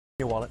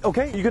your wallet.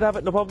 Okay, you could have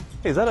it, no problem.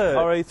 Hey, is that a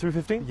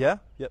RA315? Yeah?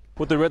 Yep.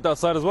 With the red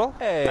outside as well?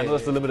 Hey. I know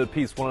that's a limited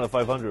piece, 1 out of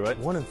 500, right?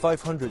 1 in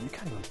 500. You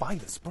can't even buy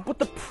this, bro. With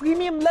the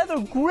premium leather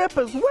grip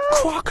as well.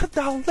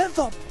 Crocodile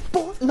leather,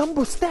 bolt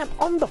number stamp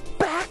on the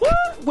back.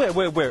 What?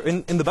 Where?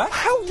 In the back?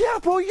 Hell yeah,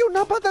 bro. You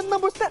know about that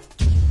number stamp.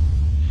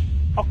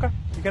 Okay.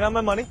 You can have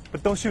my money,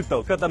 but don't shoot though.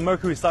 It's got that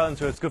Mercury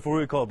silencer, it's good for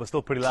recoil, but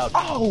still pretty loud.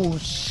 Oh,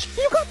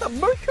 you got the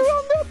Mercury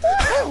on there,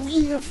 boy? Hell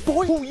yeah,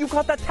 boy. Oh, you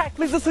got that tack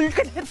laser so you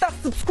can hit that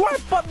subscribe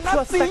button.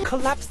 Plus that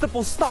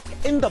collapsible stock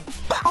in the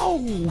back. Oh,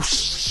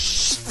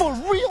 for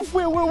real?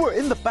 Where?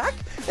 In the back?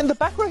 In the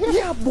back right here?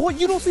 Yeah, boy,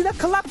 you don't see that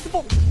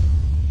collapsible.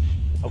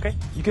 Okay,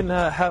 you can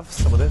have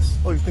some of this.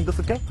 Oh, you think this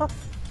is okay? Huh?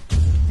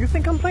 You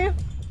think I'm playing?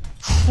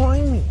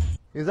 Try me.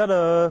 Is that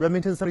a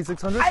Remington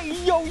 7600? Hey,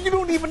 yo, you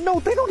don't even know.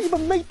 They don't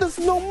even make this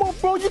no more,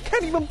 bro. You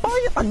can't even buy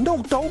it. I know,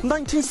 though.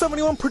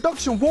 1971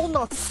 production,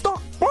 walnut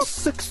stock, bro.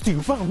 60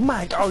 round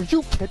mag. Are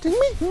you kidding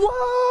me?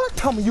 What?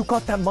 Tell me you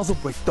got that muzzle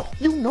brake, though.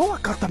 You know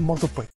I got that muzzle brake.